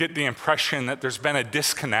get the impression that there's been a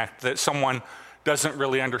disconnect, that someone doesn't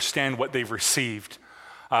really understand what they've received.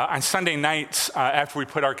 On Sunday nights, after we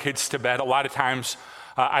put our kids to bed, a lot of times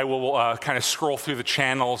I will kind of scroll through the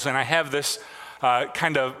channels, and I have this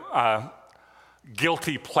kind of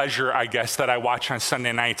guilty pleasure, I guess, that I watch on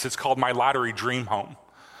Sunday nights. It's called My Lottery Dream Home.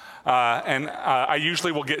 And I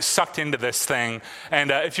usually will get sucked into this thing. And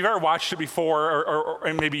if you've ever watched it before,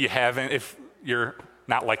 or maybe you haven't, if you're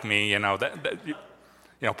not like me,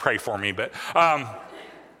 pray for me. But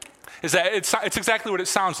is that it's exactly what it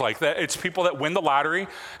sounds like. That it's people that win the lottery,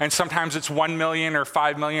 and sometimes it's 1 million or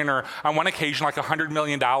 5 million, or on one occasion like $100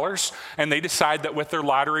 million, and they decide that with their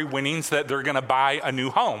lottery winnings that they're going to buy a new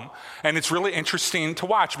home. And it's really interesting to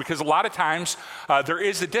watch because a lot of times there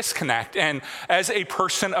is a disconnect. And as a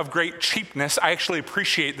person of great cheapness, I actually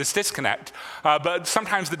appreciate this disconnect. But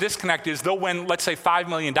sometimes the disconnect is they'll win, let's say, $5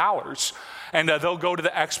 million. And they'll go to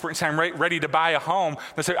the expert and say, I'm ready to buy a home.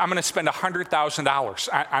 They say, I'm going to spend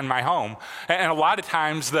 $100,000 on my home. And a lot of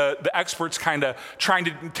times the experts kind of trying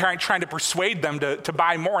to persuade them to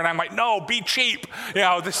buy more. And I'm like, no, be cheap.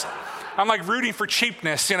 I'm like rooting for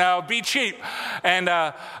cheapness, be cheap. And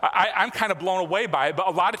I'm kind of blown away by it. But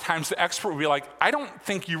a lot of times the expert will be like, I don't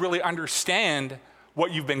think you really understand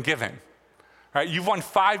what you've been given. Right? You've won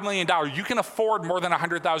 $5 million. You can afford more than a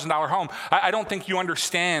 $100,000 home. I don't think you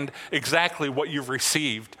understand exactly what you've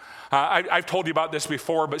received. I've told you about this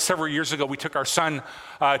before, but several years ago, we took our son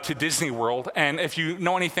to Disney World. And if you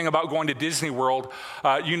know anything about going to Disney World,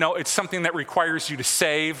 it's something that requires you to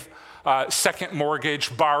save, second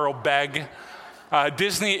mortgage, borrow, beg.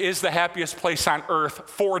 Disney is the happiest place on earth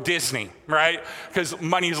for Disney, right? Because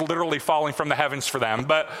money is literally falling from the heavens for them.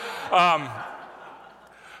 But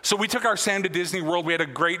so we took our son to Disney World. We had a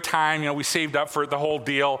great time. We saved up for the whole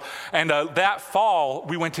deal. And that fall,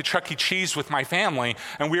 we went to Chuck E. Cheese with my family.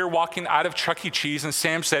 And we were walking out of Chuck E. Cheese, and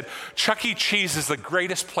Sam said, Chuck E. Cheese is the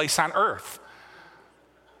greatest place on earth.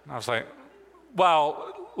 And I was like,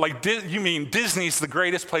 well, you mean Disney's the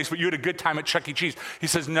greatest place, but you had a good time at Chuck E. Cheese. He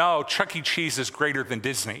says, no, Chuck E. Cheese is greater than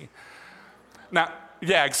Disney. Now,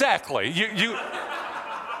 yeah, exactly.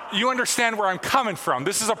 You understand where I'm coming from.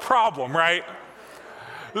 This is a problem, right?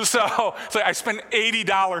 So I spent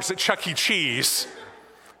 $80 at Chuck E. Cheese,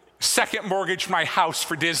 second mortgage my house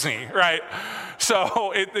for Disney, right?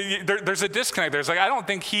 So there's a disconnect there. It's like, I don't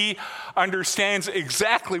think he understands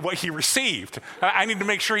exactly what he received. I need to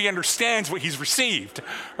make sure he understands what he's received,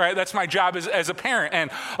 right? That's my job as a parent. And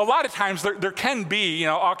a lot of times there can be,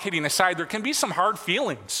 all kidding aside, there can be some hard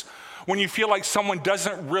feelings when you feel like someone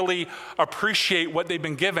doesn't really appreciate what they've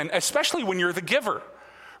been given, especially when you're the giver.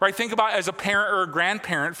 Right? Think about as a parent or a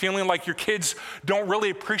grandparent feeling like your kids don't really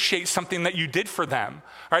appreciate something that you did for them.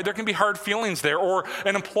 Right? There can be hard feelings there, or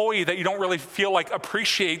an employee that you don't really feel like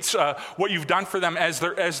appreciates what you've done for them as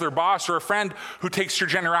their boss, or a friend who takes your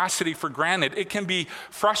generosity for granted. It can be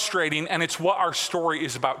frustrating, and it's what our story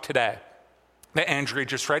is about today that Andrea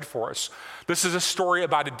just read for us. This is a story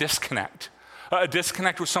about a disconnect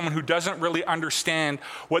with someone who doesn't really understand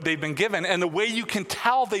what they've been given. And the way you can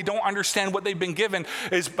tell they don't understand what they've been given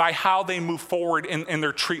is by how they move forward in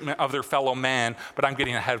their treatment of their fellow man. But I'm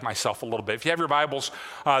getting ahead of myself a little bit. If you have your Bibles,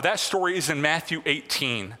 that story is in Matthew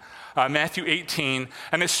 18. Matthew 18,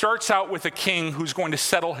 and it starts out with a king who's going to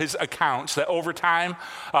settle his accounts, that over time,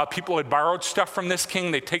 people had borrowed stuff from this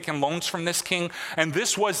king, they'd taken loans from this king, and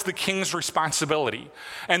this was the king's responsibility.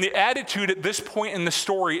 And the attitude at this point in the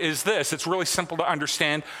story is this. It's really simple to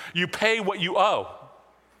understand. You pay what you owe.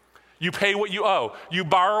 You pay what you owe. You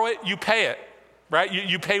borrow it, you pay it. Right?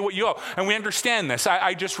 You pay what you owe. And we understand this.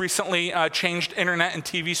 I just recently changed internet and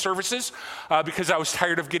TV services because I was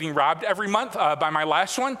tired of getting robbed every month by my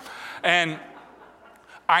last one. And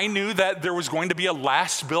I knew that there was going to be a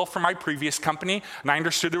last bill from my previous company, and I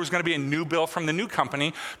understood there was going to be a new bill from the new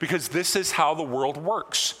company because this is how the world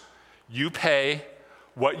works. You pay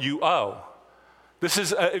what you owe. This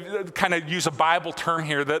is kind of use a Bible term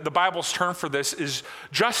here. The Bible's term for this is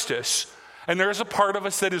justice. And there is a part of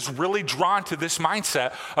us that is really drawn to this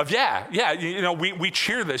mindset of, we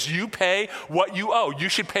cheer this. You pay what you owe. You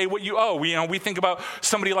should pay what you owe. We think about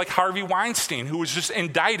somebody like Harvey Weinstein, who was just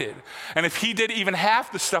indicted. And if he did even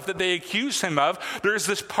half the stuff that they accused him of, there's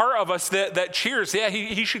this part of us that cheers. Yeah,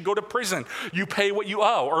 he should go to prison. You pay what you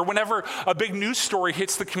owe. Or whenever a big news story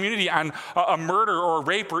hits the community on a murder or a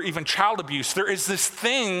rape or even child abuse, there is this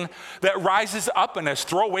thing that rises up in us,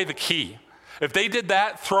 throw away the key. If they did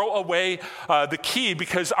that, throw away the key,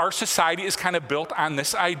 because our society is kind of built on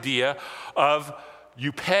this idea of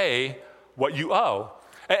you pay what you owe.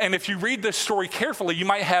 And if you read this story carefully, you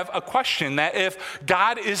might have a question that if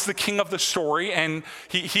God is the king of the story, and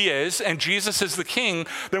he is, and Jesus is the king,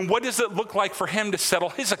 then what does it look like for him to settle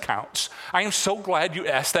his accounts? I am so glad you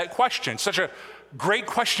asked that question. Such a great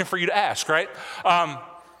question for you to ask, right?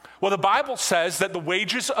 Well, the Bible says that the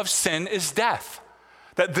wages of sin is death.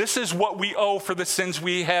 That this is what we owe for the sins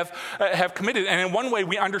we have committed. And in one way,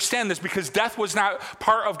 we understand this because death was not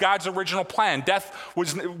part of God's original plan.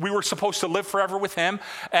 We were supposed to live forever with him.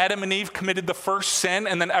 Adam and Eve committed the first sin,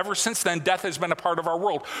 and then ever since then, death has been a part of our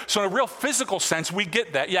world. So in a real physical sense, we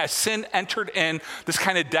get that. Yeah, sin entered in this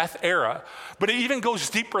kind of death era. But it even goes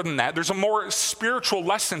deeper than that. There's a more spiritual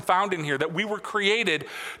lesson found in here that we were created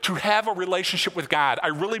to have a relationship with God. I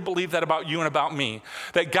really believe that about you and about me.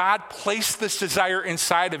 That God placed this desire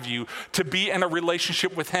inside of you to be in a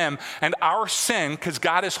relationship with him. And our sin, because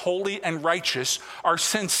God is holy and righteous, our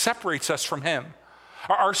sin separates us from him.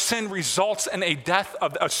 Our sin results in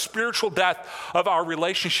a spiritual death of our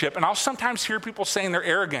relationship. And I'll sometimes hear people saying their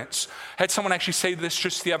arrogance. I had someone actually say this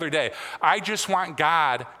just the other day. I just want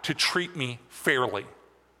God to treat me fairly.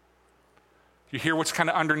 You hear what's kind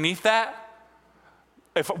of underneath that?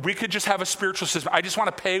 If we could just have a spiritual system, I just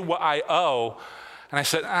want to pay what I owe. And I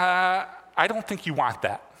said, I don't think you want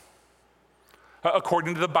that.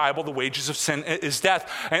 According to the Bible, the wages of sin is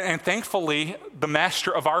death. And thankfully, the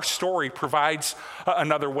master of our story provides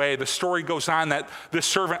another way. The story goes on that this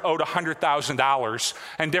servant owed $100,000,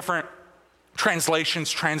 and different translations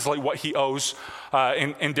translate what he owes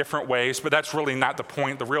in different ways, but that's really not the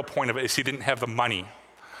point. The real point of it is he didn't have the money.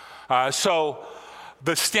 So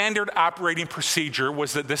the standard operating procedure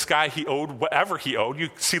was that this guy, he owed whatever he owed. You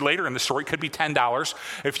see later in the story, it could be $10.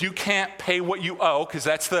 If you can't pay what you owe, because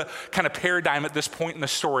that's the kind of paradigm at this point in the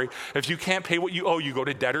story, if you can't pay what you owe, you go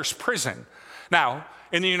to debtor's prison. Now,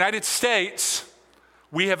 in the United States,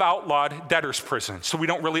 we have outlawed debtor's prison, so we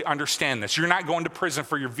don't really understand this. You're not going to prison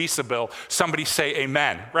for your visa bill. Somebody say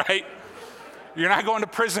amen, right? You're not going to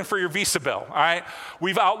prison for your visa bill, all right?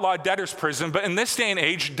 We've outlawed debtor's prison, but in this day and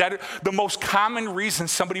age, the most common reason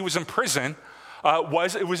somebody was in prison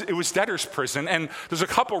was debtor's prison, and there's a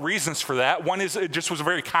couple reasons for that. One is it just was a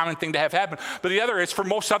very common thing to have happen, but the other is for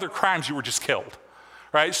most other crimes, you were just killed,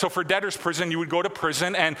 right? So for debtor's prison, you would go to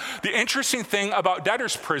prison, and the interesting thing about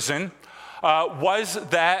debtor's prison was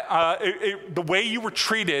that the way you were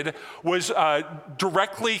treated was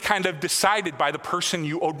directly kind of decided by the person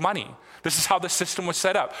you owed money. This is how the system was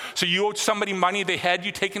set up. So you owed somebody money, they had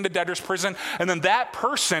you taken to debtor's prison, and then that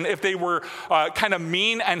person, if they were kind of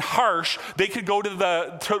mean and harsh, they could go to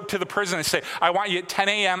the prison and say, I want you at 10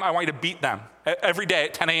 a.m., I want you to beat them. Every day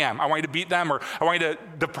at 10 a.m. I want you to beat them, or I want you to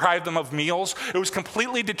deprive them of meals. It was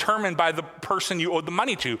completely determined by the person you owed the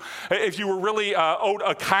money to. If you were really owed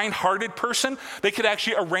a kind-hearted person, they could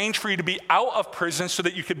actually arrange for you to be out of prison so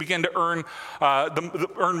that you could begin to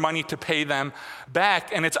earn money to pay them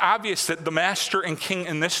back. And it's obvious that the master and king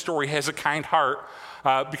in this story has a kind heart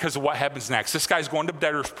because of what happens next. This guy's going to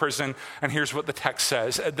debtor's prison, and here's what the text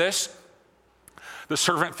says. At this, the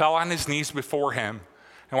servant fell on his knees before him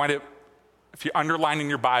and wanted to. If you underline in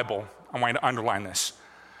your Bible, I want you to underline this.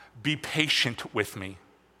 Be patient with me.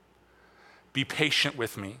 Be patient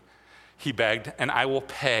with me, he begged, and I will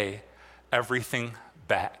pay everything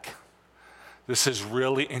back. This is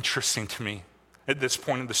really interesting to me at this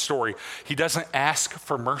point in the story. He doesn't ask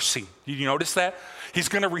for mercy. Did you notice that? He's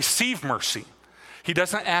going to receive mercy. He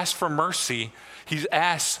doesn't ask for mercy. He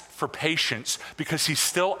asks for patience because he's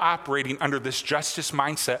still operating under this justice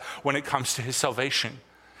mindset when it comes to his salvation.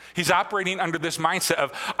 He's operating under this mindset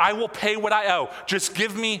of, I will pay what I owe. Just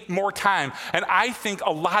give me more time. And I think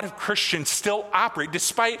a lot of Christians still operate,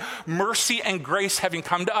 despite mercy and grace having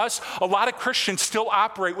come to us, a lot of Christians still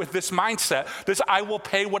operate with this mindset, this I will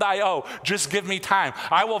pay what I owe. Just give me time.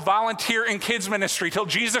 I will volunteer in kids ministry till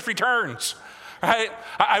Jesus returns. Right?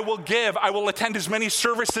 I will give. I will attend as many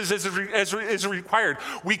services as is required.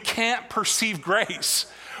 We can't perceive grace.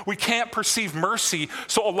 We can't perceive mercy.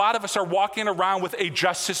 So a lot of us are walking around with a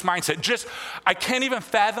justice mindset. I can't even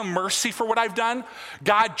fathom mercy for what I've done.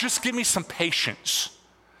 God, just give me some patience.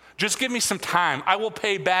 Just give me some time. I will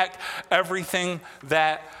pay back everything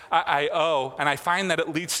that I owe. And I find that it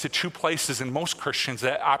leads to two places in most Christians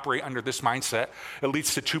that operate under this mindset. It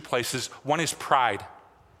leads to two places. One is pride.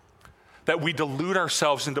 That we delude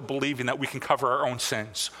ourselves into believing that we can cover our own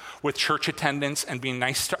sins with church attendance and being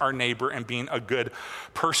nice to our neighbor and being a good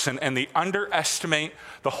person. And they underestimate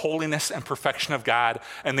the holiness and perfection of God,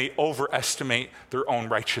 and they overestimate their own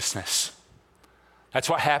righteousness. That's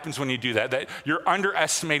what happens when you do that. That you're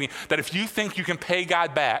underestimating that if you think you can pay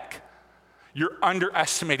God back, you're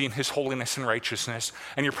underestimating his holiness and righteousness,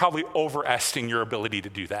 and you're probably overestimating your ability to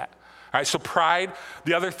do that. All right, so pride,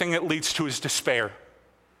 the other thing it leads to is despair.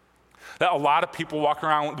 That a lot of people walk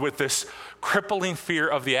around with this crippling fear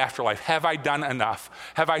of the afterlife. Have I done enough?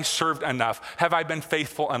 Have I served enough? Have I been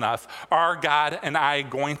faithful enough? Are God and I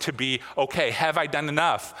going to be okay? Have I done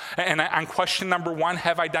enough? And on question number 1,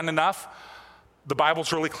 have I done enough? The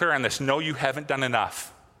Bible's really clear on this. No, you haven't done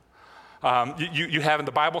enough. You haven't.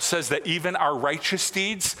 The Bible says that even our righteous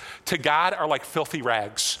deeds to God are like filthy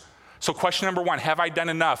rags. So question number 1, have I done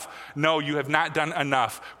enough? No, you have not done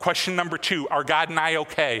enough. Question number 2, are God and I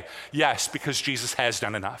okay? Yes, because Jesus has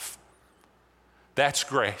done enough. That's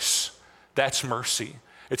grace. That's mercy.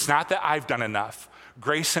 It's not that I've done enough.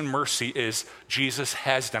 Grace and mercy is Jesus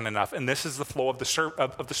has done enough. And this is the flow of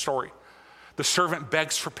the story. The servant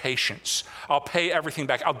begs for patience. I'll pay everything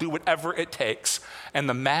back. I'll do whatever it takes. And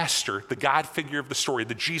the master, the God figure of the story,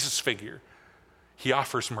 the Jesus figure, he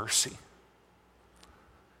offers mercy.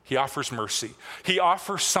 He offers mercy. He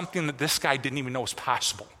offers something that this guy didn't even know was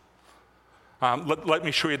possible. Let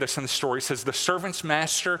me show you this in the story. It says, the servant's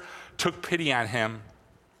master took pity on him,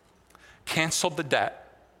 canceled the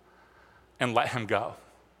debt, and let him go.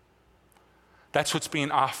 That's what's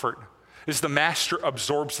being offered, is the master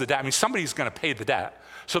absorbs the debt. I mean, somebody's going to pay the debt.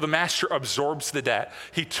 So the master absorbs the debt.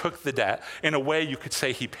 He took the debt. In a way, you could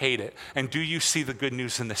say he paid it. And do you see the good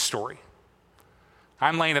news in this story?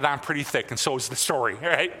 I'm laying it on pretty thick, and so is the story,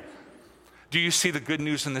 right? Do you see the good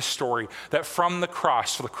news in this story? That from the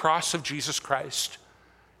cross, for the cross of Jesus Christ,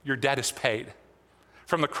 your debt is paid.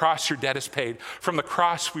 From the cross, your debt is paid. From the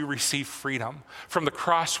cross, we receive freedom. From the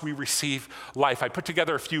cross, we receive life. I put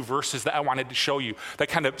together a few verses that I wanted to show you that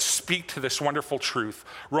kind of speak to this wonderful truth.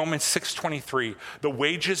 Romans 6:23, the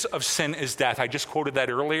wages of sin is death. I just quoted that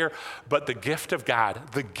earlier, but the gift of God,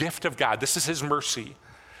 this is his mercy,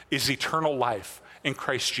 is eternal life in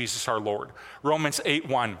Christ Jesus our Lord. Romans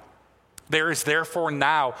 8:1, there is therefore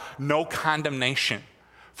now no condemnation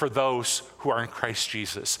for those who are in Christ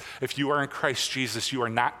Jesus. If you are in Christ Jesus, you are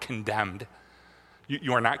not condemned.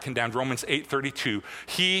 You are not condemned. Romans 8:32,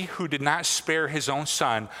 he who did not spare his own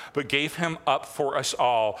son, but gave him up for us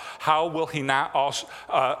all, how will he not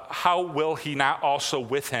also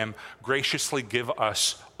with him graciously give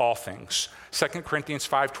us all things? 2 Corinthians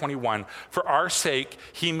 5:21, for our sake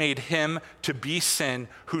he made him to be sin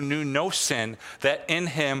who knew no sin, that in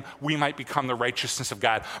him we might become the righteousness of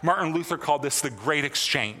God. Martin Luther called this the great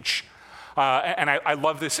exchange. And I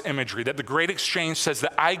love this imagery, that the great exchange says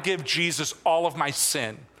that I give Jesus all of my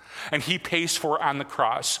sin, and he pays for it on the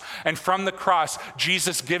cross. And from the cross,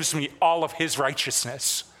 Jesus gives me all of his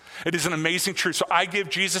righteousness. It is an amazing truth. So I give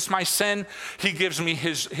Jesus my sin, he gives me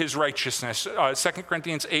his righteousness. 2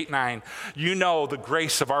 Corinthians 8:9, you know the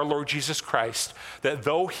grace of our Lord Jesus Christ, that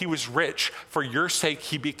though he was rich, for your sake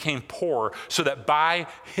he became poor, so that by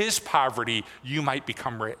his poverty you might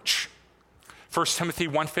become rich. 1 Timothy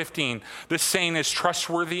 1:15, this saying is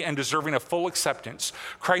trustworthy and deserving of full acceptance.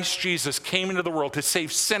 Christ Jesus came into the world to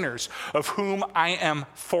save sinners, of whom I am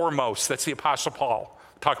foremost. That's the Apostle Paul.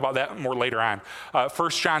 Talk about that more later on.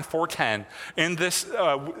 1 John 4:10, in this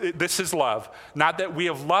is love, not that we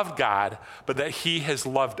have loved God, but that he has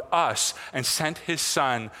loved us and sent his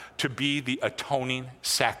son to be the atoning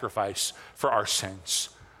sacrifice for our sins.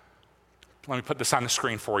 Let me put this on the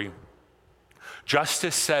screen for you.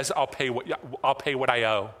 Justice says, I'll pay what I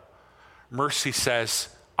owe. Mercy says,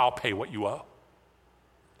 I'll pay what you owe.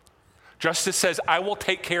 Justice says, I will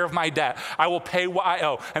take care of my debt. I will pay what I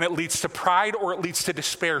owe. And it leads to pride or it leads to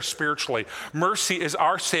despair spiritually. Mercy is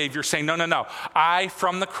our Savior saying, no.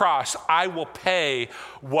 From the cross, I will pay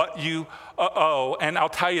what you owe. And I'll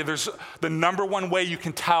tell you, there's the number one way you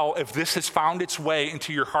can tell if this has found its way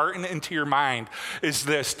into your heart and into your mind is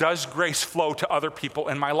this: does grace flow to other people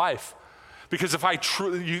in my life? Because if I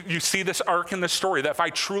truly, you see this arc in the story, that if I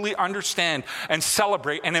truly understand and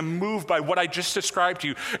celebrate and am moved by what I just described to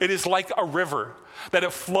you, it is like a river, that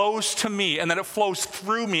it flows to me and that it flows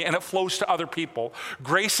through me and it flows to other people.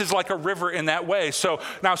 Grace is like a river in that way. So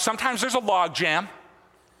now sometimes there's a log jam,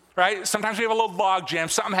 right? Sometimes we have a little log jam.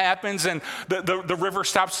 Something happens and the river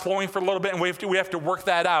stops flowing for a little bit and we have to work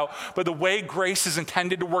that out. But the way grace is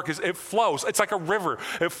intended to work is it flows. It's like a river.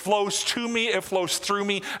 It flows to me, it flows through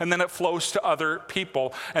me, and then it flows to other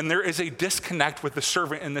people. And there is a disconnect with the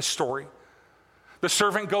servant in this story. The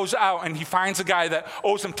servant goes out and he finds a guy that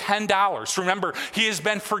owes him $10. Remember, he has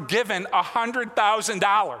been forgiven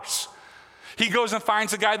 $100,000. He goes and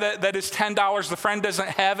finds a guy that is $10. The friend doesn't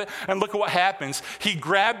have it. And look at what happens. He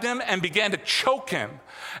grabbed him and began to choke him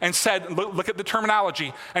and said, look at the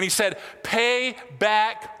terminology. And he said, pay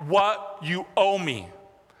back what you owe me.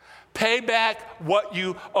 Pay back what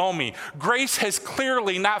you owe me. Grace has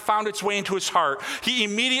clearly not found its way into his heart. He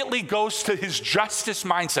immediately goes to his justice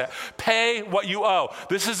mindset. Pay what you owe.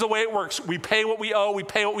 This is the way it works. We pay what we owe, we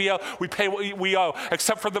pay what we owe, we pay what we owe.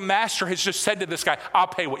 Except for the master has just said to this guy, I'll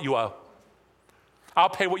pay what you owe. I'll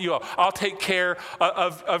pay what you owe. I'll take care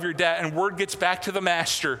of your debt. And word gets back to the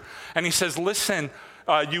master, and he says, listen,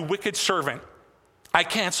 you wicked servant, I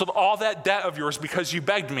canceled all that debt of yours because you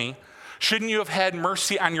begged me. Shouldn't you have had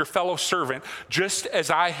mercy on your fellow servant, just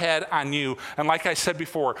as I had on you? And like I said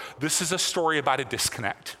before, this is a story about a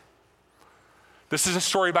disconnect. This is a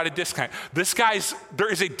story about a disconnect.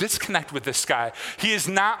 There is a disconnect with this guy. He is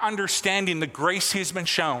not understanding the grace he has been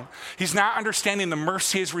shown. He's not understanding the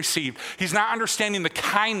mercy he has received. He's not understanding the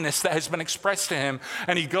kindness that has been expressed to him.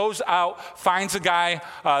 And he goes out, finds a guy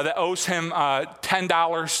that owes him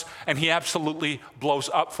 $10, and he absolutely blows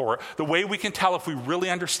up for it. The way we can tell if we really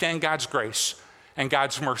understand God's grace and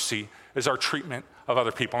God's mercy is our treatment of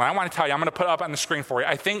other people. And I want to tell you, I'm going to put it up on the screen for you.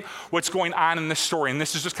 I think what's going on in this story, and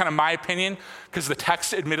this is just kind of my opinion, because the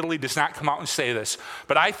text admittedly does not come out and say this,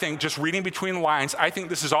 but I think, just reading between the lines, I think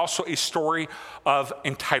this is also a story of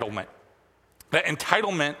entitlement. That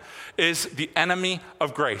entitlement is the enemy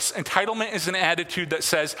of grace. Entitlement is an attitude that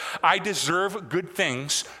says, I deserve good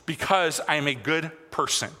things because I am a good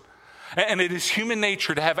person. And it is human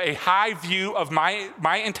nature to have a high view of my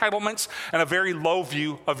entitlements and a very low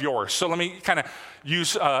view of yours. So let me kind of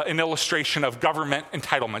use an illustration of government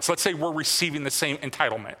entitlements. Let's say we're receiving the same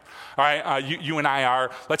entitlement. All right, you and I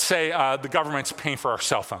are. Let's say the government's paying for our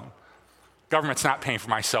cell phone. Government's not paying for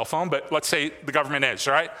my cell phone, but let's say the government is,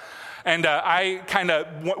 all right? And I kind of,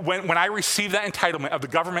 when I receive that entitlement of the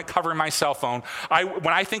government covering my cell phone,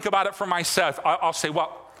 when I think about it for myself, I'll say,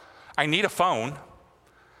 well, I need a phone.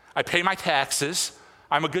 I pay my taxes.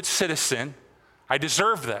 I'm a good citizen. I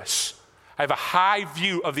deserve this. I have a high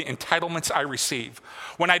view of the entitlements I receive.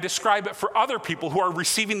 When I describe it for other people who are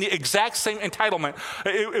receiving the exact same entitlement,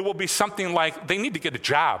 it will be something like they need to get a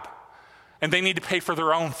job and they need to pay for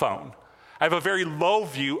their own phone. I have a very low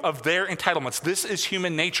view of their entitlements. This is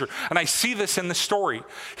human nature. And I see this in the story.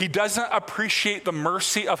 He doesn't appreciate the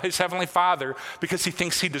mercy of his heavenly Father because he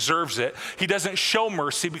thinks he deserves it. He doesn't show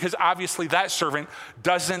mercy because obviously that servant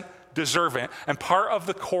doesn't deserve it. And part of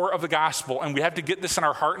the core of the gospel, and we have to get this in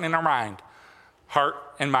our heart and in our mind,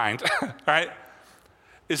 right,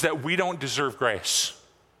 is that we don't deserve grace.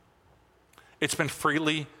 It's been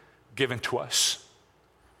freely given to us.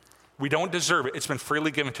 We don't deserve it. It's been freely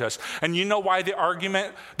given to us. And you know why the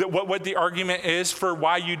argument, what the argument is for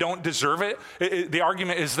why you don't deserve it? The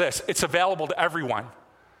argument is this: it's available to everyone.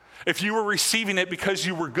 If you were receiving it because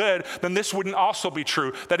you were good, then this wouldn't also be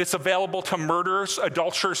true, that it's available to murderers,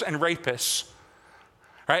 adulterers, and rapists.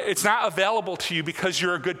 Right? It's not available to you because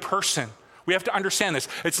you're a good person. We have to understand this.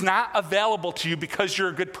 It's not available to you because you're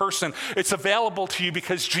a good person. It's available to you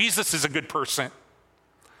because Jesus is a good person.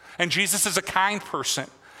 And Jesus is a kind person.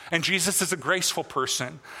 And Jesus is a graceful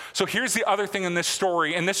person. So here's the other thing in this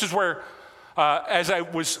story, and this is where, as I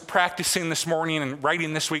was practicing this morning and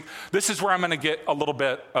writing this week, this is where I'm going to get a little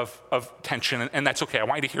bit of tension, and that's okay. I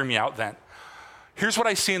want you to hear me out then. Here's what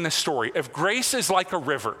I see in this story. If grace is like a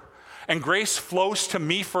river, and grace flows to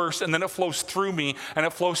me first, and then it flows through me, and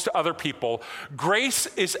it flows to other people, grace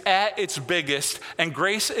is at its biggest, and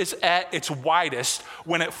grace is at its widest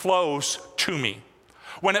when it flows to me.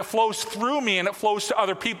 When it flows through me and it flows to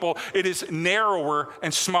other people, it is narrower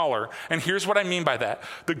and smaller. And here's what I mean by that.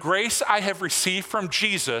 The grace I have received from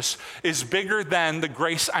Jesus is bigger than the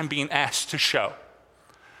grace I'm being asked to show.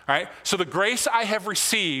 All right? So the grace I have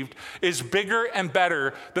received is bigger and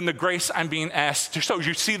better than the grace I'm being asked to show.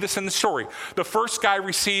 You see this in the story. The first guy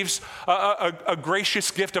receives a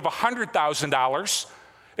gracious gift of $100,000.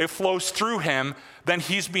 It flows through him. Then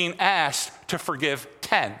he's being asked to forgive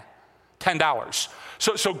 $10.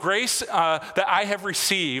 So grace that I have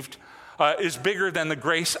received is bigger than the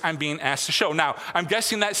grace I'm being asked to show. Now, I'm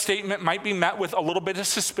guessing that statement might be met with a little bit of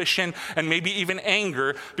suspicion and maybe even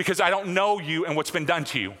anger because I don't know you and what's been done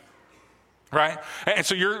to you. Right? And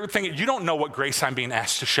so you're thinking, you don't know what grace I'm being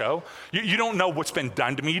asked to show. You don't know what's been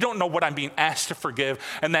done to me. You don't know what I'm being asked to forgive.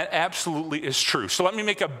 And that absolutely is true. So let me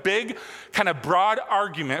make a big kind of broad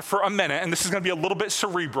argument for a minute. And this is going to be a little bit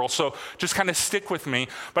cerebral. So just kind of stick with me.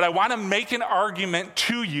 But I want to make an argument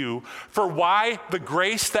to you for why the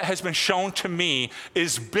grace that has been shown to me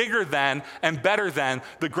is bigger than and better than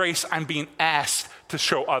the grace I'm being asked to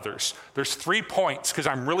show others. There's 3 points because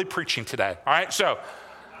I'm really preaching today. All right? So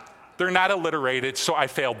they're not alliterated, so I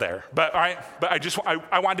failed there. But all right, but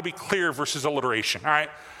I wanted to be clear versus alliteration. All right,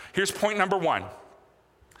 here's point number 1.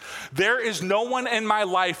 There is no one in my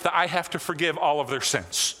life that I have to forgive all of their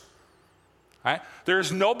sins. Right?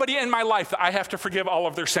 There's nobody in my life that I have to forgive all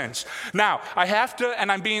of their sins. Now, I have to,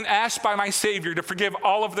 and I'm being asked by my Savior to forgive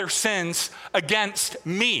all of their sins against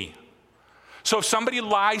me. So if somebody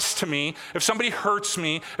lies to me, if somebody hurts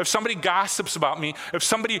me, if somebody gossips about me, if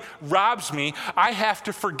somebody robs me, I have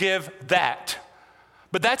to forgive that.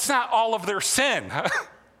 But that's not all of their sin.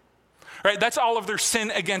 Right? That's all of their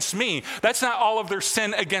sin against me. That's not all of their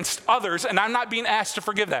sin against others, and I'm not being asked to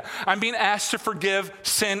forgive that. I'm being asked to forgive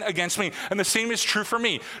sin against me. And the same is true for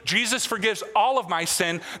me. Jesus forgives all of my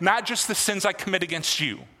sin, not just the sins I commit against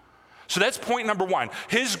you. So that's point number one.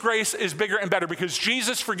 His grace is bigger and better because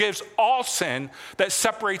Jesus forgives all sin that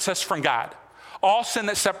separates us from God. All sin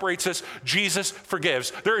that separates us, Jesus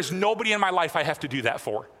forgives. There is nobody in my life I have to do that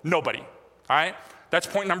for. Nobody. All right? That's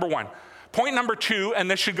point number one. Point number two, and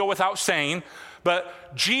this should go without saying,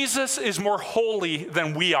 but Jesus is more holy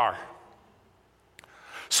than we are.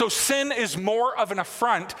 So sin is more of an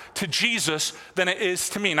affront to Jesus than it is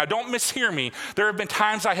to me. Now, don't mishear me. There have been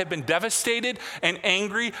times I have been devastated and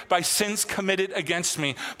angry by sins committed against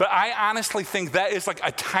me, but I honestly think that is like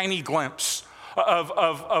a tiny glimpse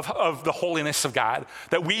of the holiness of God,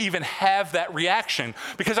 that we even have that reaction,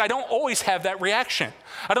 because I don't always have that reaction.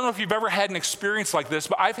 I don't know if you've ever had an experience like this,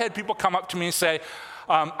 but I've had people come up to me and say,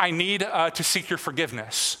 I need to seek your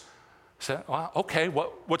forgiveness. I said, well, okay,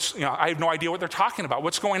 what's, I have no idea what they're talking about.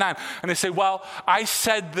 What's going on? And they say, well, I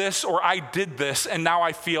said this or I did this and now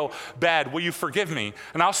I feel bad. Will you forgive me?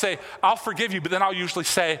 And I'll say, I'll forgive you, but then I'll usually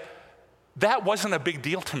say, that wasn't a big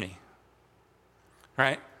deal to me,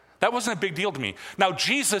 right? That wasn't a big deal to me. Now,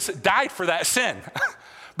 Jesus died for that sin,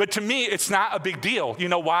 but to me, it's not a big deal. You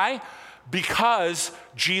know why? Because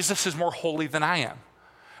Jesus is more holy than I am.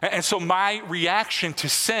 And so my reaction to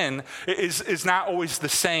sin is not always the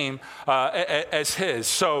same as his.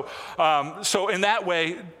 So in that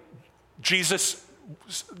way, Jesus'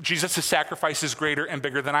 sacrifice is greater and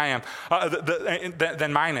bigger than I am,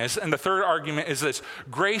 than mine is. And the third argument is this: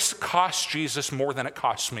 grace costs Jesus more than it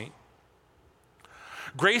costs me.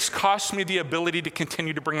 Grace costs me the ability to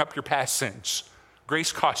continue to bring up your past sins.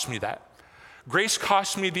 Grace costs me that. Grace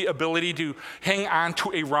costs me the ability to hang on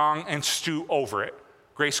to a wrong and stew over it.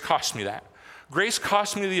 Grace costs me that. Grace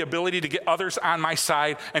costs me the ability to get others on my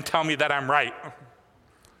side and tell me that I'm right.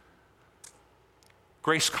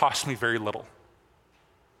 Grace costs me very little.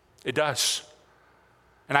 It does.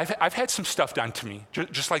 And I've had some stuff done to me,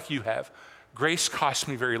 just like you have. Grace costs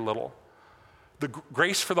me very little. The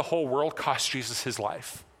grace for the whole world cost Jesus his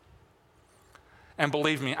life. And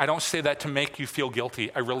believe me, I don't say that to make you feel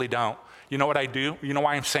guilty. I really don't. You know what I do? You know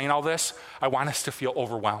why I'm saying all this? I want us to feel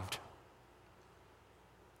overwhelmed.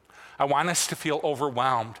 I want us to feel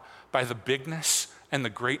overwhelmed by the bigness and the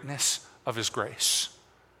greatness of his grace.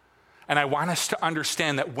 And I want us to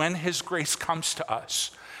understand that when his grace comes to us,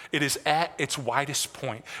 it is at its widest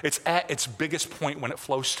point. It's at its biggest point when it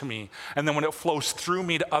flows to me. And then when it flows through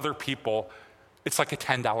me to other people, it's like a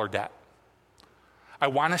 $10 debt. I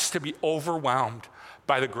want us to be overwhelmed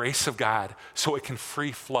by the grace of God so it can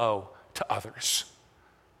free flow to others.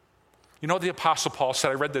 You know what the Apostle Paul said?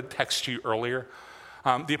 I read the text to you earlier.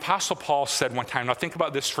 The Apostle Paul said one time, now think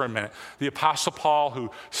about this for a minute. The Apostle Paul, who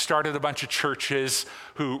started a bunch of churches,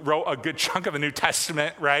 who wrote a good chunk of the New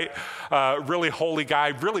Testament, right? Really holy guy,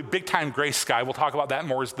 really big time grace guy. We'll talk about that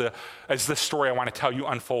more as the story I want to tell you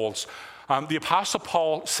unfolds. The Apostle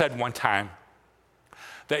Paul said one time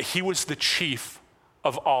that he was the chief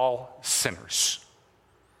of all sinners,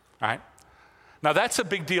 right? Now that's a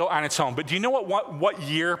big deal on its own, but do you know what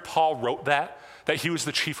year Paul wrote that he was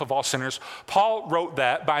the chief of all sinners? Paul wrote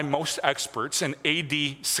that by most experts in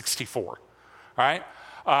AD 64, all right?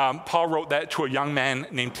 Paul wrote that to a young man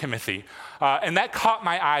named Timothy. And that caught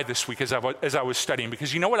my eye this week as I was studying,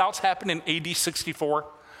 because you know what else happened in AD 64?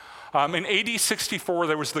 In AD 64,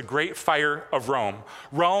 there was the Great Fire of Rome.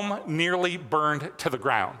 Rome nearly burned to the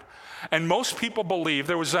ground. And most people believe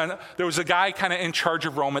there was a guy kind of in charge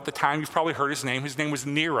of Rome at the time. You've probably heard his name. His name was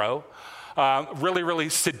Nero. Really, really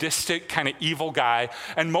sadistic, kind of evil guy.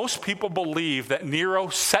 And most people believe that Nero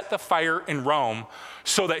set the fire in Rome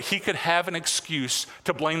so that he could have an excuse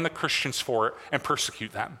to blame the Christians for it and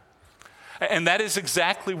persecute them. And that is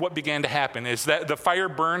exactly what began to happen, is that the fire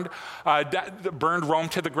burned Rome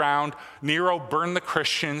to the ground. Nero burned the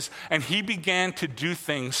Christians, and he began to do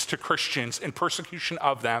things to Christians in persecution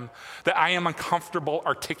of them that I am uncomfortable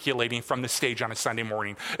articulating from the stage on a Sunday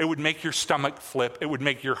morning. It would make your stomach flip. It would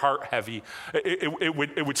make your heart heavy.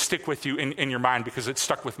 It would stick with you in your mind, because it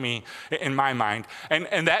stuck with me in my mind.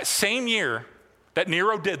 And that same year that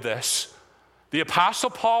Nero did this, the Apostle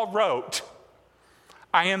Paul wrote,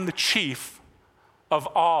 I am the chief of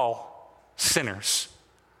all sinners.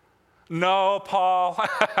 No, Paul.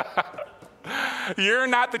 You're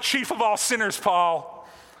not the chief of all sinners, Paul.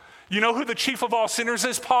 You know who the chief of all sinners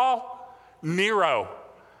is, Paul? Nero.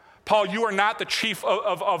 Paul, you are not the chief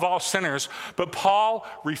of all sinners, but Paul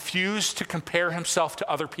refused to compare himself to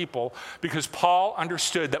other people because Paul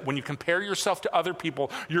understood that when you compare yourself to other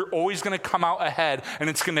people, you're always going to come out ahead and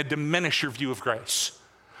it's going to diminish your view of grace.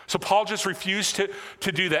 So Paul just refused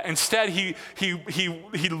to do that. Instead, he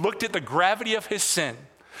looked at the gravity of his sin.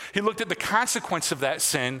 He looked at the consequence of that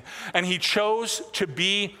sin, and he chose to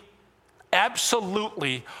be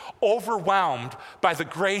absolutely overwhelmed by the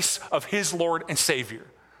grace of his Lord and Savior.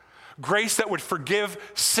 Grace that would forgive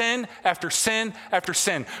sin after sin after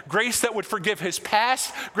sin. Grace that would forgive his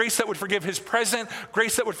past. Grace that would forgive his present.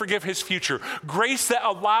 Grace that would forgive his future. Grace that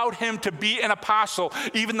allowed him to be an apostle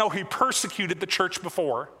even though he persecuted the church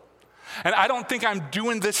before. And I don't think I'm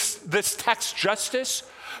doing this text justice,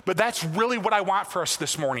 but that's really what I want for us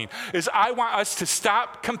this morning, is I want us to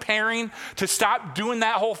stop comparing, to stop doing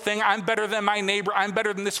that whole thing, I'm better than my neighbor, I'm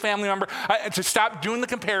better than this family member, to stop doing the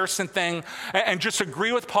comparison thing and just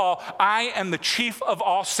agree with Paul, I am the chief of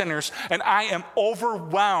all sinners, and I am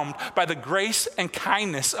overwhelmed by the grace and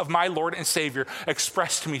kindness of my Lord and Savior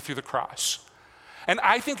expressed to me through the cross. And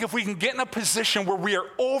I think if we can get in a position where we are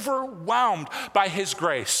overwhelmed by his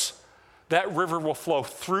grace, that river will flow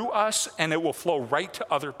through us and it will flow right to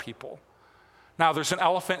other people. Now, there's an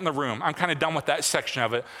elephant in the room. I'm kind of done with that section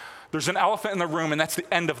of it. There's an elephant in the room, and that's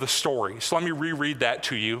the end of the story. So let me reread that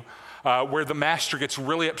to you, where the master gets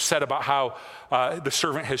really upset about how the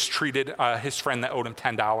servant has treated his friend that owed him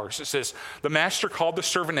 $10. It says, the master called the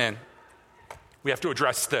servant in. We have to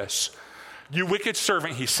address this. You wicked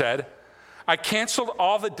servant, he said, I canceled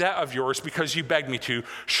all the debt of yours because you begged me to.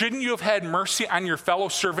 Shouldn't you have had mercy on your fellow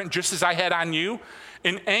servant just as I had on you?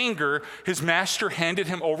 In anger, his master handed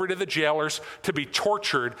him over to the jailers to be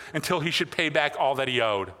tortured until he should pay back all that he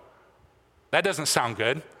owed. That doesn't sound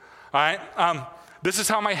good. All right. This is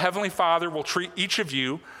how my heavenly Father will treat each of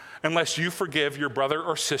you unless you forgive your brother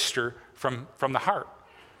or sister from the heart.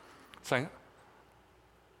 It's like,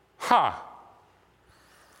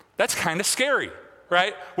 that's kind of scary.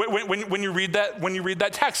 Right? When you read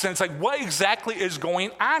that text, and it's like, what exactly is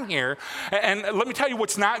going on here? And let me tell you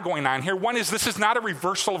what's not going on here. One is this is not a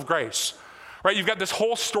reversal of grace. Right? You've got this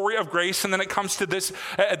whole story of grace, and then it comes to this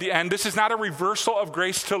at the end. This is not a reversal of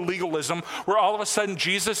grace to legalism, where all of a sudden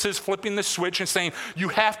Jesus is flipping the switch and saying, you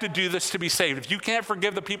have to do this to be saved. If you can't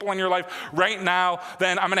forgive the people in your life right now,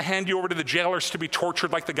 then I'm going to hand you over to the jailers to be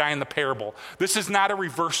tortured like the guy in the parable. This is not a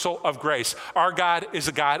reversal of grace. Our God is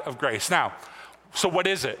a God of grace. Now, so what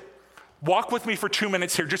is it? Walk with me for 2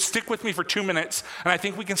 minutes here. Just stick with me for 2 minutes, and I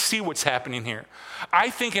think we can see what's happening here. I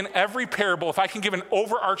think in every parable, if I can give an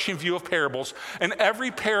overarching view of parables, in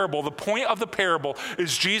every parable, the point of the parable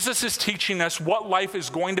is Jesus is teaching us what life is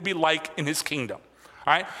going to be like in his kingdom.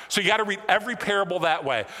 All right? So you got to read every parable that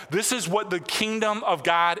way. This is what the kingdom of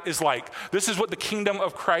God is like. This is what the kingdom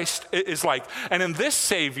of Christ is like. And in this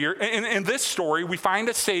Savior, in this story, we find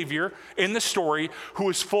a Savior in the story who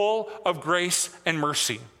is full of grace and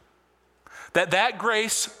mercy. That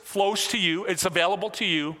grace flows to you, it's available to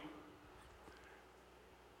you,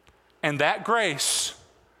 and that grace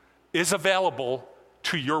is available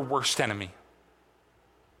to your worst enemy.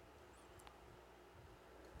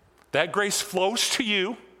 That grace flows to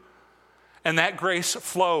you, and that grace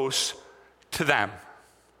flows to them.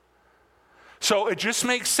 So it just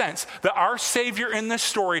makes sense that our Savior in this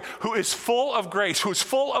story, who is full of grace, who is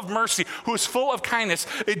full of mercy, who is full of kindness,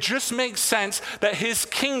 it just makes sense that his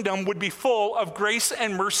kingdom would be full of grace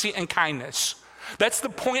and mercy and kindness. That's the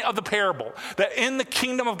point of the parable, that in the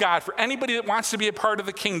kingdom of God, for anybody that wants to be a part of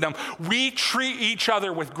the kingdom, we treat each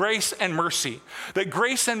other with grace and mercy. That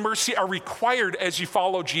grace and mercy are required as you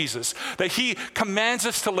follow Jesus, that he commands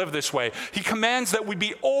us to live this way. He commands that we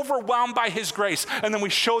be overwhelmed by his grace, and then we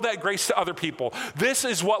show that grace to other people. This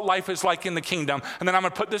is what life is like in the kingdom. And then I'm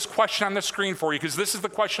going to put this question on the screen for you, because this is the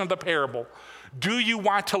question of the parable. Do you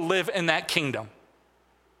want to live in that kingdom?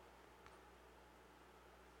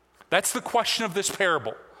 That's the question of this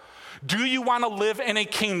parable. Do you want to live in a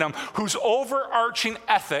kingdom whose overarching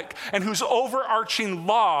ethic and whose overarching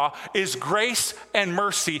law is grace and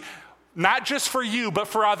mercy, not just for you, but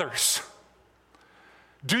for others?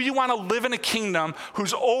 Do you want to live in a kingdom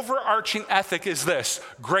whose overarching ethic is this?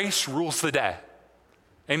 Grace rules the day.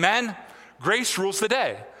 Amen? Grace rules the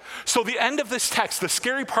day. So the end of this text, the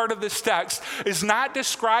scary part of this text, is not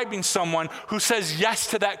describing someone who says yes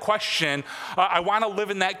to that question, I want to live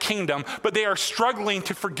in that kingdom, but they are struggling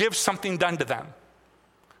to forgive something done to them.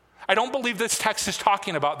 I don't believe this text is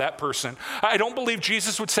talking about that person. I don't believe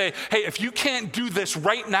Jesus would say, hey, if you can't do this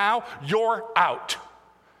right now, you're out.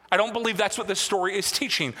 I don't believe that's what this story is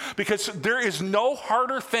teaching, because there is no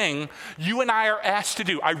harder thing you and I are asked to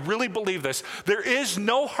do. I really believe this. There is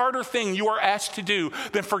no harder thing you are asked to do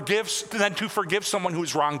than to forgive someone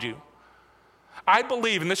who's wronged you. I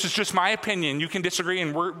believe, and this is just my opinion, you can disagree,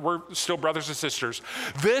 and we're still brothers and sisters.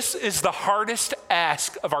 This is the hardest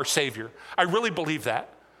ask of our Savior. I really believe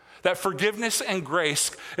that. That forgiveness and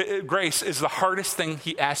grace is the hardest thing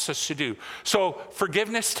he asks us to do. So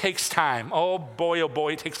forgiveness takes time. Oh boy,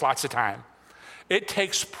 it takes lots of time. It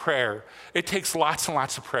takes prayer. It takes lots and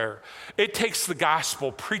lots of prayer. It takes the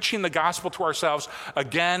gospel, preaching the gospel to ourselves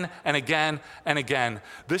again and again and again.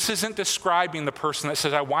 This isn't describing the person that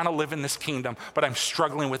says, I want to live in this kingdom, but I'm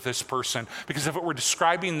struggling with this person. Because if it were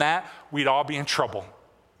describing that, we'd all be in trouble.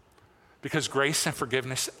 Because grace and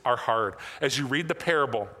forgiveness are hard. As you read the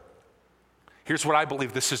parable, here's what I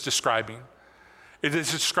believe this is describing. It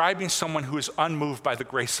is describing someone who is unmoved by the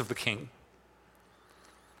grace of the King.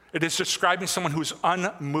 It is describing someone who is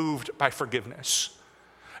unmoved by forgiveness.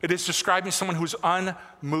 It is describing someone who is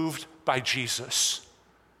unmoved by Jesus.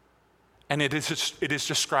 And it is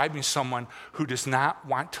describing someone who does not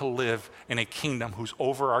want to live in a kingdom whose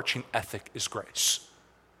overarching ethic is grace.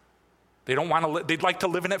 They don't want to. They'd like to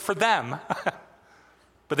live in it for them.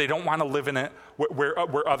 But they don't want to live in it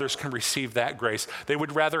where others can receive that grace. They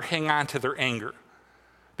would rather hang on to their anger.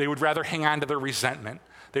 They would rather hang on to their resentment.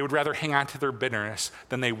 They would rather hang on to their bitterness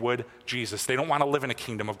than they would Jesus. They don't want to live in a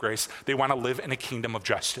kingdom of grace. They want to live in a kingdom of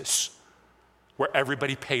justice where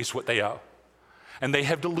everybody pays what they owe. And they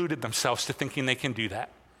have deluded themselves to thinking they can do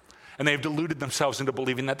that. And they have deluded themselves into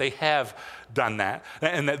believing that they have done that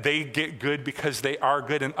and that they get good because they are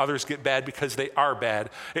good and others get bad because they are bad.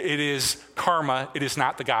 It is karma. It is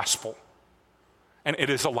not the gospel. And it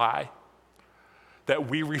is a lie that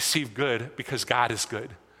we receive good because God is good.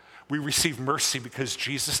 We receive mercy because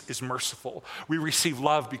Jesus is merciful. We receive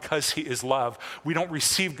love because he is love. We don't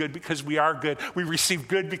receive good because we are good. We receive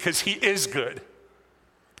good because he is good.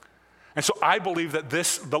 And so I believe that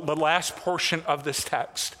the last portion of this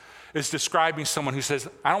text is describing someone who says,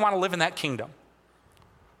 I don't want to live in that kingdom.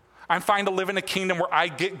 I'm fine to live in a kingdom where I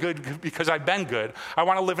get good because I've been good. I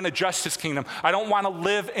want to live in a justice kingdom. I don't want to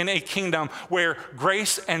live in a kingdom where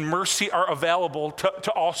grace and mercy are available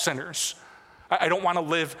to all sinners. I don't want to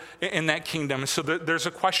live in that kingdom. So there's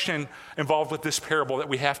a question involved with this parable that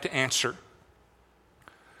we have to answer.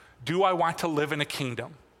 Do I want to live in a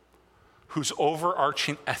kingdom whose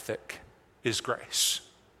overarching ethic is grace?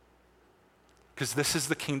 Because this is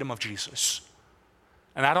the kingdom of Jesus.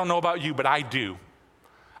 And I don't know about you, but I do.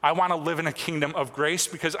 I want to live in a kingdom of grace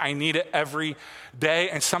because I need it every day.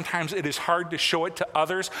 And sometimes it is hard to show it to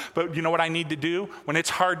others. But you know what I need to do? When it's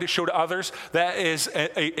hard to show to others, that is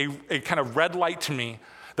a kind of red light to me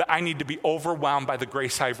that I need to be overwhelmed by the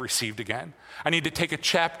grace I've received again. I need to take a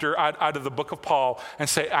chapter out of the book of Paul and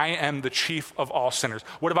say, I am the chief of all sinners.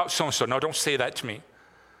 What about so-and-so? No, don't say that to me.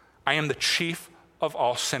 I am the chief of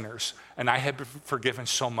all sinners, and I have been forgiven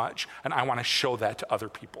so much, and I want to show that to other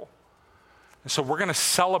people. And so we're going to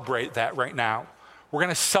celebrate that right now. We're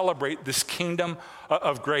going to celebrate this kingdom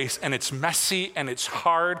of grace, and it's messy and it's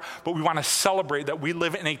hard, but we want to celebrate that we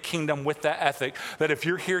live in a kingdom with that ethic, that if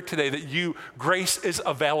you're here today, that grace is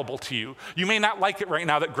available to you. You may not like it right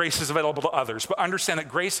now that grace is available to others, but understand that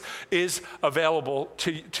grace is available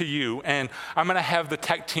to you. And I'm going to have the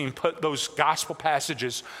tech team put those gospel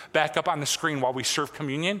passages back up on the screen while we serve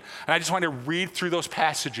communion. And I just want to read through those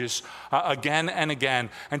passages again and again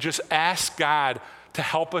and just ask God to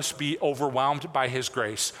help us be overwhelmed by his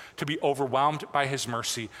grace, to be overwhelmed by his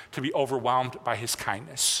mercy, to be overwhelmed by his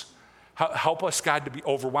kindness. Help us, God, to be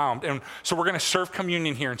overwhelmed. And so we're going to serve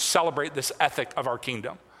communion here and celebrate this ethic of our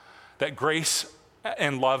kingdom, that grace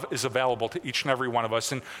and love is available to each and every one of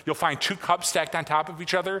us. And you'll find 2 cups stacked on top of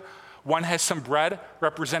each other. One has some bread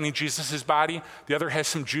representing Jesus' body. The other has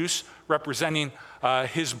some juice representing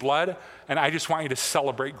his blood. And I just want you to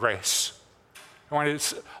celebrate grace. I want you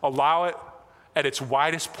to allow it at its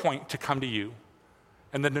widest point to come to you,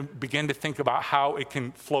 and then to begin to think about how it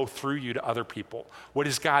can flow through you to other people. What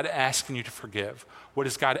is God asking you to forgive? What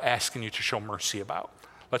is God asking you to show mercy about?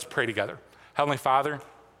 Let's pray together. Heavenly Father,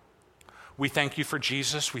 we thank you for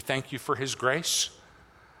Jesus. We thank you for his grace.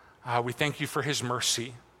 We thank you for his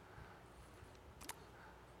mercy.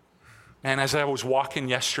 And as I was walking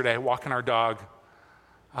yesterday, walking our dog,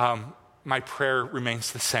 my prayer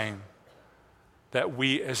remains the same, that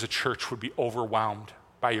we as a church would be overwhelmed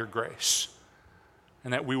by your grace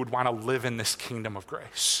and that we would want to live in this kingdom of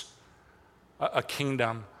grace, a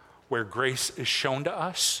kingdom where grace is shown to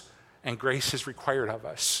us and grace is required of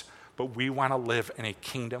us. But we want to live in a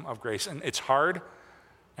kingdom of grace. And it's hard,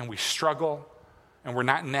 and we struggle, and we're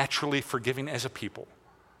not naturally forgiving as a people.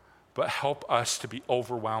 But help us to be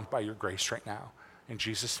overwhelmed by your grace right now. In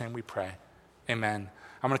Jesus' name we pray. Amen.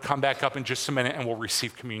 I'm going to come back up in just a minute, and we'll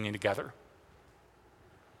receive communion together.